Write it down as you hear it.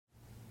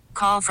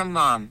call from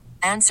mom.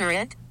 Answer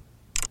it.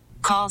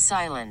 Call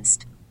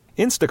silenced.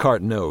 Instacart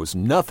knows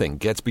nothing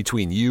gets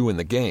between you and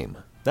the game.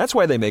 That's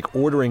why they make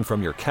ordering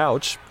from your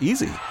couch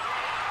easy.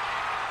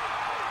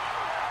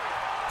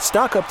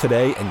 Stock up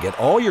today and get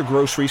all your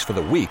groceries for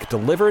the week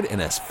delivered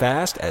in as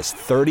fast as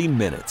 30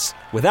 minutes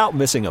without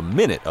missing a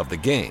minute of the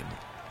game.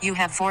 You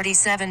have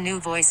 47 new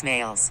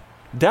voicemails.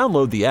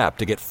 Download the app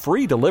to get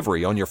free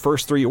delivery on your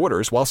first 3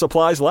 orders while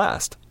supplies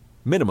last.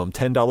 Minimum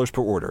 $10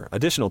 per order.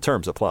 Additional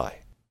terms apply.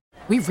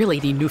 We really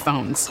need new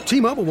phones.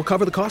 T-Mobile will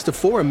cover the cost of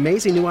 4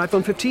 amazing new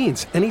iPhone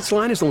 15s, and each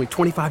line is only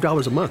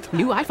 $25 a month.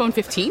 New iPhone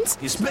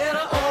 15s? It's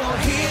better over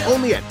here.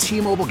 Only at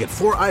T-Mobile, get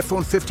 4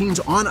 iPhone 15s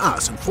on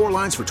us and 4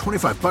 lines for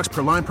 $25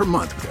 per line per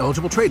month with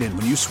eligible trade-in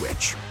when you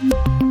switch.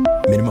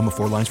 Minimum of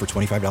 4 lines for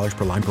 $25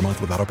 per line per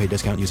month with autopay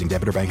discount using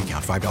debit or bank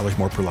account. $5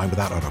 more per line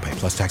without autopay,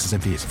 plus taxes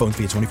and fees. Phone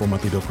fee at 24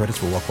 monthly bill credits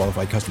for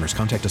well-qualified customers.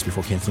 Contact us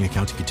before canceling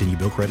account to continue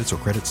bill credits or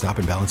credit stop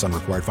and balance on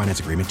required finance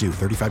agreement due.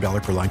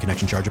 $35 per line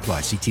connection charge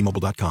applies. See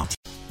T-Mobile.com.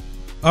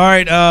 All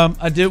right,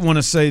 I did want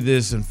to say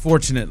this.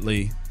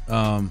 Unfortunately,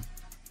 got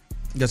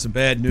some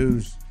bad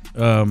news.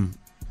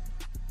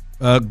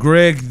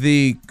 Greg,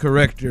 the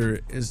corrector,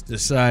 has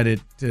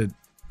decided to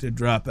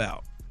drop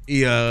out.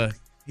 He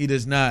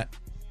does not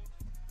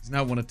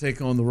want to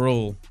take on the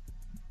role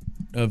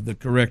of the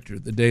corrector,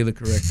 the daily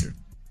corrector.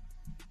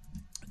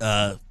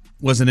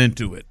 Wasn't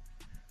into it,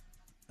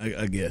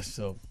 I guess.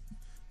 So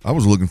I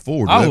was looking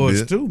forward to that. I was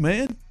bit. too,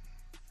 man.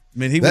 I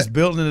mean, he was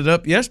building it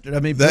up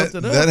yesterday. Built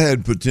it up. That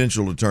had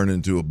potential to turn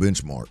into a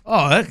benchmark.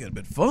 Oh, that could have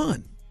been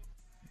fun.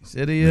 He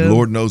said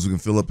Lord knows we can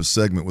fill up a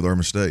segment with our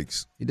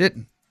mistakes. He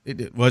didn't. It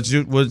did.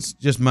 Was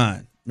just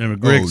mine. Remember,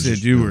 Greg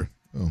said you were.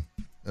 Oh,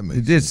 that makes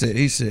He did say.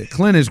 He said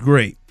Clint is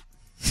great.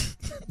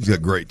 He's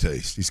got great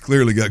taste. He's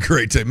clearly got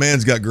great taste.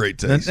 Man's got great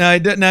taste. Now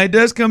he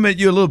does come at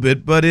you a little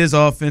bit, but is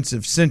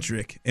offensive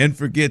centric and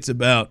forgets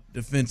about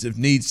defensive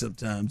needs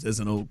sometimes as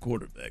an old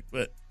quarterback.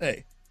 But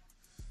hey.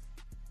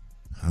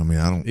 I mean,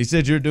 I don't. He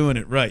said you're doing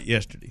it right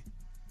yesterday,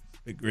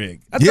 Big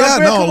Greg.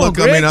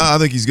 Look, I mean, I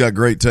think he's got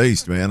great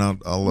taste, man.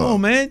 I'll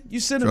man. You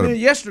sent him in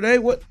yesterday.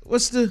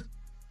 What's the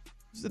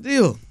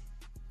deal?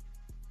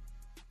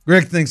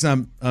 Greg thinks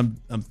I'm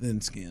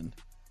thin-skinned.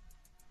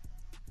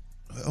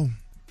 Well,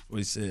 that's what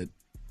he said.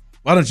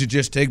 Why don't you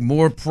just take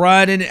more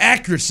pride and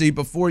accuracy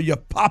before you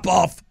pop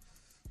off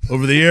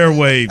over the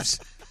airwaves?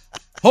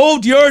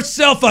 Hold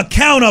yourself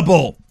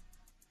accountable,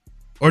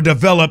 or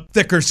develop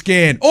thicker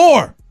skin,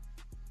 or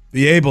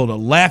be able to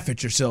laugh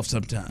at yourself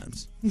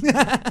sometimes.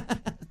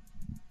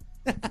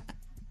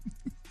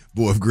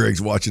 Boy, if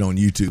Greg's watching on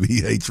YouTube,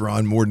 he hates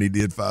Ron more than he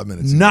did 5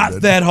 minutes ago.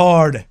 Not that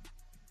hard.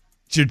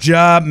 It's your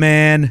job,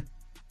 man.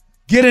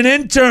 Get an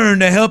intern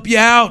to help you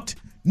out.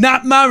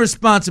 Not my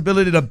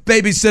responsibility to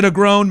babysit a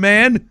grown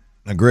man.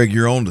 Now, Greg,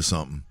 you're on to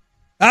something.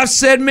 I've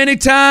said many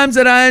times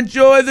that I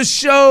enjoy the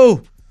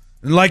show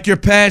and like your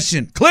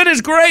passion. Clint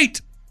is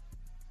great.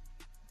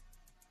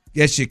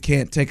 Guess you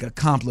can't take a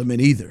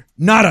compliment either.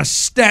 Not a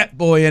stat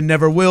boy and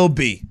never will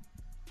be.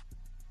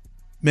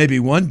 Maybe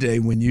one day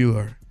when you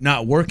are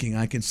not working,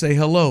 I can say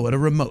hello at a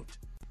remote.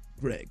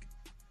 Greg.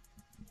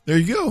 There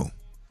you go.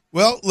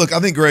 Well, look, I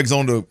think Greg's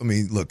on to,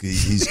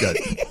 he's got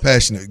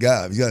passionate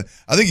guy.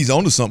 I think he's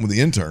on to something with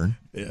the intern.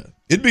 Yeah.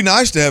 It'd be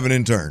nice to have an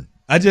intern.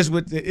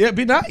 It'd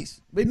be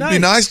nice. It'd be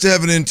nice to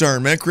have an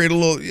intern, man. Create a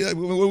little,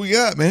 what we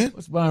got, man?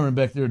 What's Byron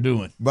back there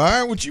doing?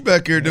 Byron, what you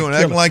back here doing?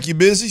 Acting like you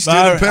busy?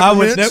 Stealing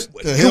Byron,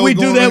 peppermints? Can we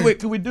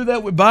do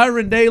that with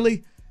Byron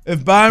daily?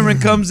 If Byron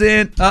comes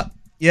in,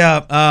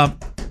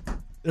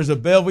 there's a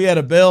bell. We had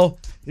a bell.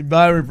 If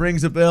Byron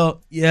brings a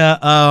bell,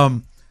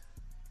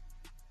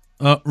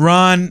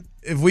 Ron,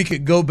 if we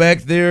could go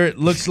back there, it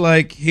looks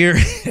like here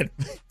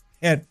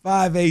at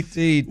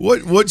 518.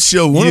 What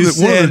show? One of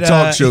the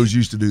talk shows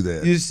used to do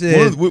that. You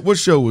said what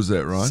show was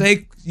that, Ron?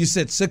 You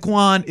said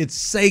Saquon. It's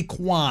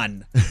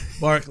Saquon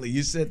Barkley.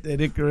 You said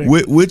that incorrect.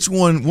 Which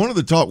one? One of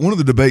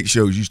the debate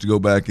shows used to go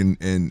back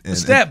and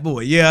Stat Boy.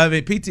 Yeah, I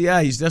mean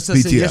PTI. That's what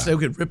I said yesterday.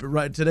 We could rip it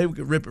right today. We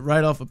could rip it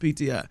right off of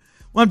PTI.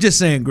 Well, I'm just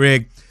saying,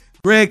 Greg,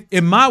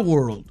 in my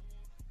world,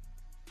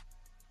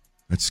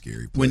 that's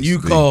scary. When you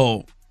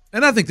call,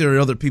 and I think there are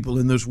other people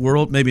in this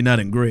world, maybe not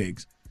in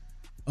Greg's.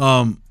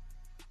 A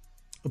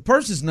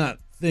person's not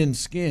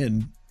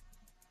thin-skinned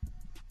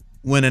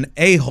when an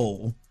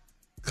a-hole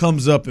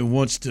comes up and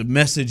wants to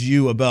message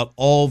you about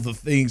all the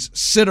things,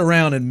 sit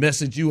around and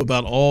message you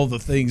about all the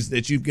things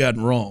that you've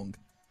gotten wrong.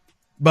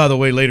 By the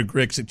way, later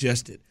Greg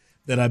suggested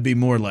that I be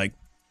more like,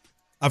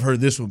 I've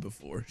heard this one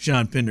before,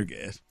 Sean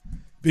Pendergast.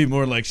 Be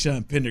more like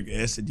Sean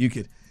Pendergast, and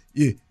you'd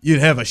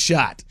have a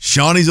shot.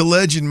 Shawnee's a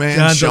legend,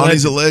 man.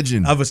 Shawnee's a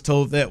legend. I was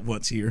told that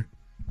once here.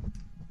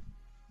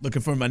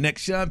 Looking for my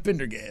next Sean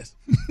Pendergast.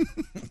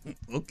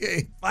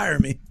 Okay, fire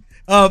me.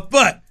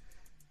 But,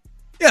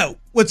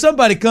 when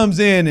somebody comes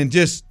in and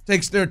just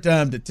takes their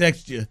time to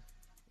text you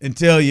and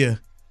tell you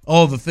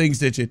all the things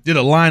that you did,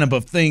 a lineup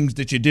of things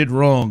that you did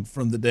wrong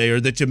from the day or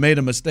that you made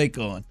a mistake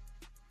on,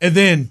 and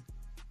then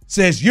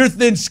says, you're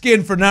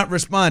thin-skinned for not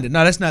responding.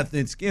 No, that's not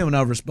thin-skinned when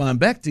I respond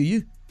back to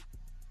you.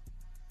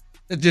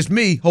 That's just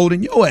me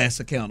holding your ass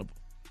accountable.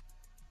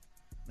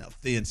 Now,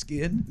 thin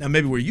skin. Now,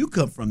 maybe where you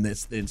come from,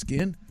 that's thin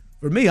skin.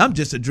 For me, I'm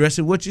just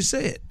addressing what you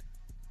said,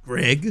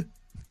 Greg.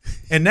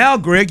 And now,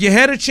 Greg, you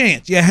had a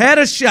chance. You had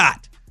a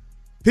shot.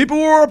 People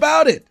were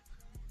about it.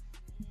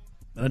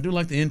 But I do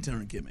like the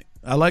intern gimmick.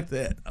 I like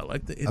that.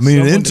 An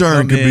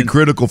intern could be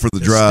critical for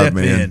the drive,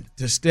 man.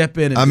 To step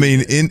in.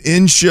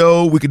 In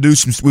show, we could do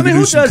some. We could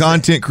do some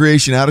content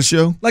creation out of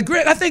show. Like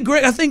Greg, I think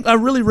I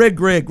really read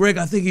Greg. Greg,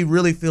 I think he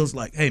really feels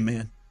like, hey,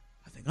 man,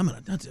 I think I'm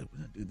gonna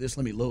do this.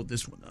 Let me load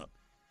this one up.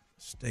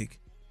 Made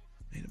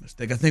a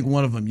mistake. I think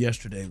one of them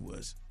yesterday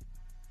was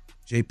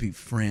J.P.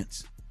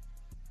 France.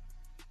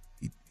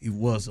 He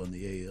was on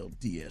the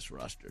ALDS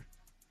roster.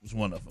 It was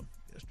one of them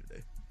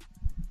yesterday.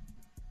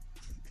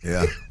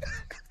 Yeah.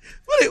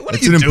 What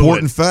It's an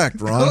important fact,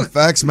 Ron.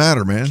 Facts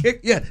matter, man.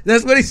 Yeah,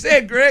 that's what he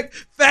said, Greg.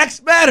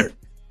 Facts matter.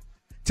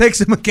 Take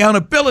some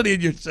accountability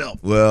in yourself.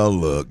 Well,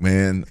 look,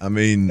 man. I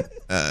mean,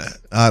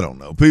 I don't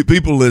know.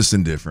 People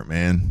listen different,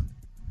 man.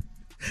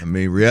 I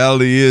mean,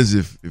 reality is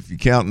if you're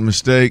counting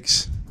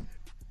mistakes,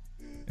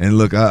 and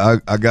look, I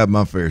got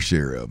my fair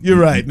share of them. You're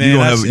right,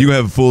 man. You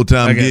have a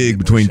full-time gig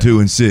between 2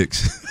 and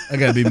 6. I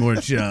gotta be more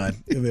than Sean.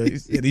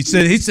 He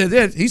said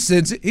that he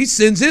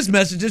sends his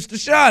messages to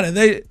Sean, and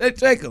they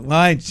take them.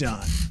 I ain't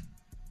Sean.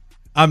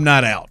 I'm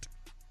not out.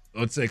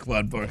 On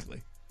Saquon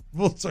Barkley.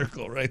 Full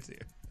circle right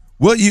there.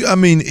 Well,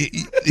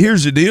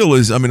 here's the deal: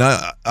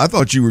 I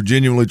thought you were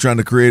genuinely trying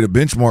to create a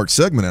benchmark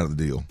segment out of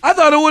the deal. I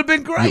thought it would have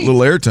been great. A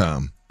little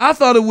airtime. I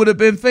thought it would have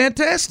been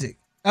fantastic.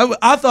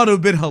 I thought it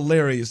would have been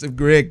hilarious if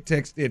Greg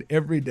texted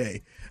every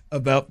day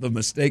about the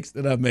mistakes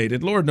that I made,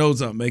 and Lord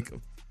knows I'll make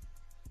them.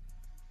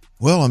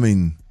 Well, I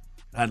mean,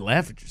 I'd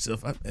laugh at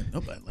yourself.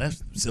 Nobody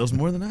laughs at themselves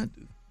more than I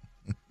do.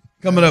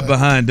 Coming up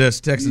behind us,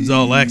 Texans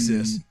All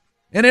Access.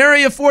 In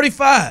Area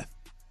 45.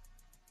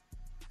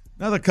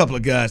 Another couple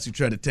of guys who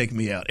tried to take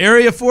me out.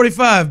 Area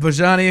 45,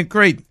 Bajani and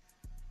Creighton.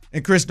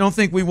 And Chris, don't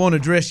think we won't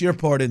address your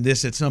part in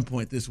this at some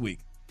point this week.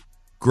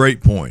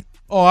 Great point.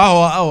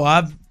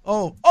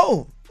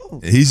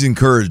 He's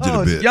encouraged it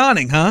a bit.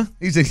 Yawning, huh?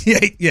 He's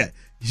yeah.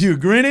 You're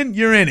grinning,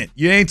 you're in it.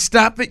 You ain't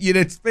stop it, you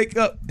didn't speak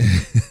up.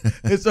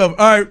 It's over.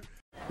 All right.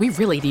 We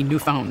really need new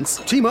phones.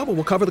 T-Mobile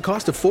will cover the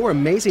cost of 4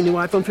 amazing new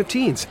iPhone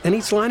 15s, and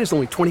each line is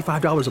only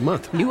 $25 a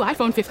month. New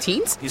iPhone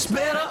 15s? It's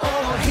better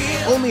over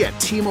here. Only at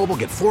T-Mobile,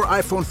 get 4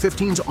 iPhone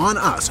 15s on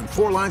us and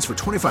 4 lines for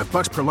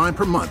 $25 per line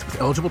per month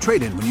with eligible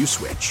trade-in when you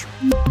switch.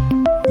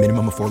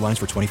 Minimum of 4 lines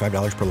for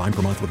 $25 per line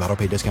per month with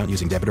auto-pay discount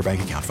using debit or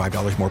bank account.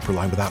 $5 more per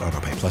line without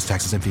auto-pay, plus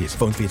taxes and fees.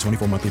 Phone fee at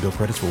 24 monthly bill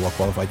credits for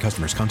well-qualified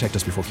customers. Contact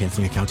us before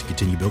canceling account to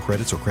continue bill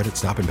credits or credit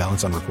stop and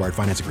balance on required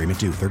finance agreement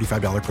due.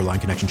 $35 per line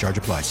connection charge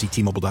applies. See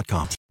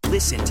T-Mobile.com.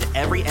 Listen to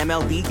every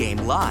MLB game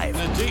live.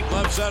 In the deep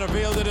left center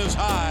field, it is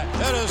high,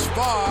 it is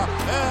far,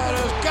 it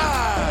is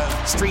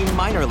gone. Stream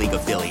minor league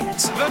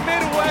affiliates. The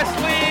Midwest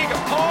League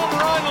home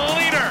run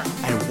leader.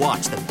 And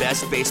watch the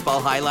best baseball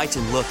highlights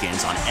and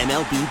look-ins on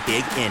MLB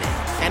Big Inning.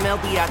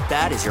 MLB At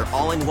Bat is your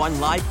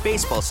all-in-one live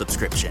baseball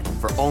subscription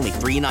for only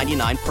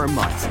 $3.99 per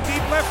month.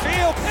 Deep left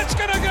field, it's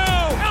gonna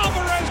go.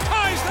 Alvarez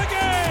ties the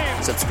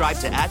game. Subscribe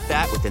to At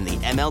Bat within the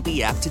MLB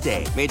app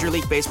today. Major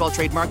League Baseball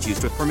trademarks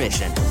used with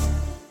permission.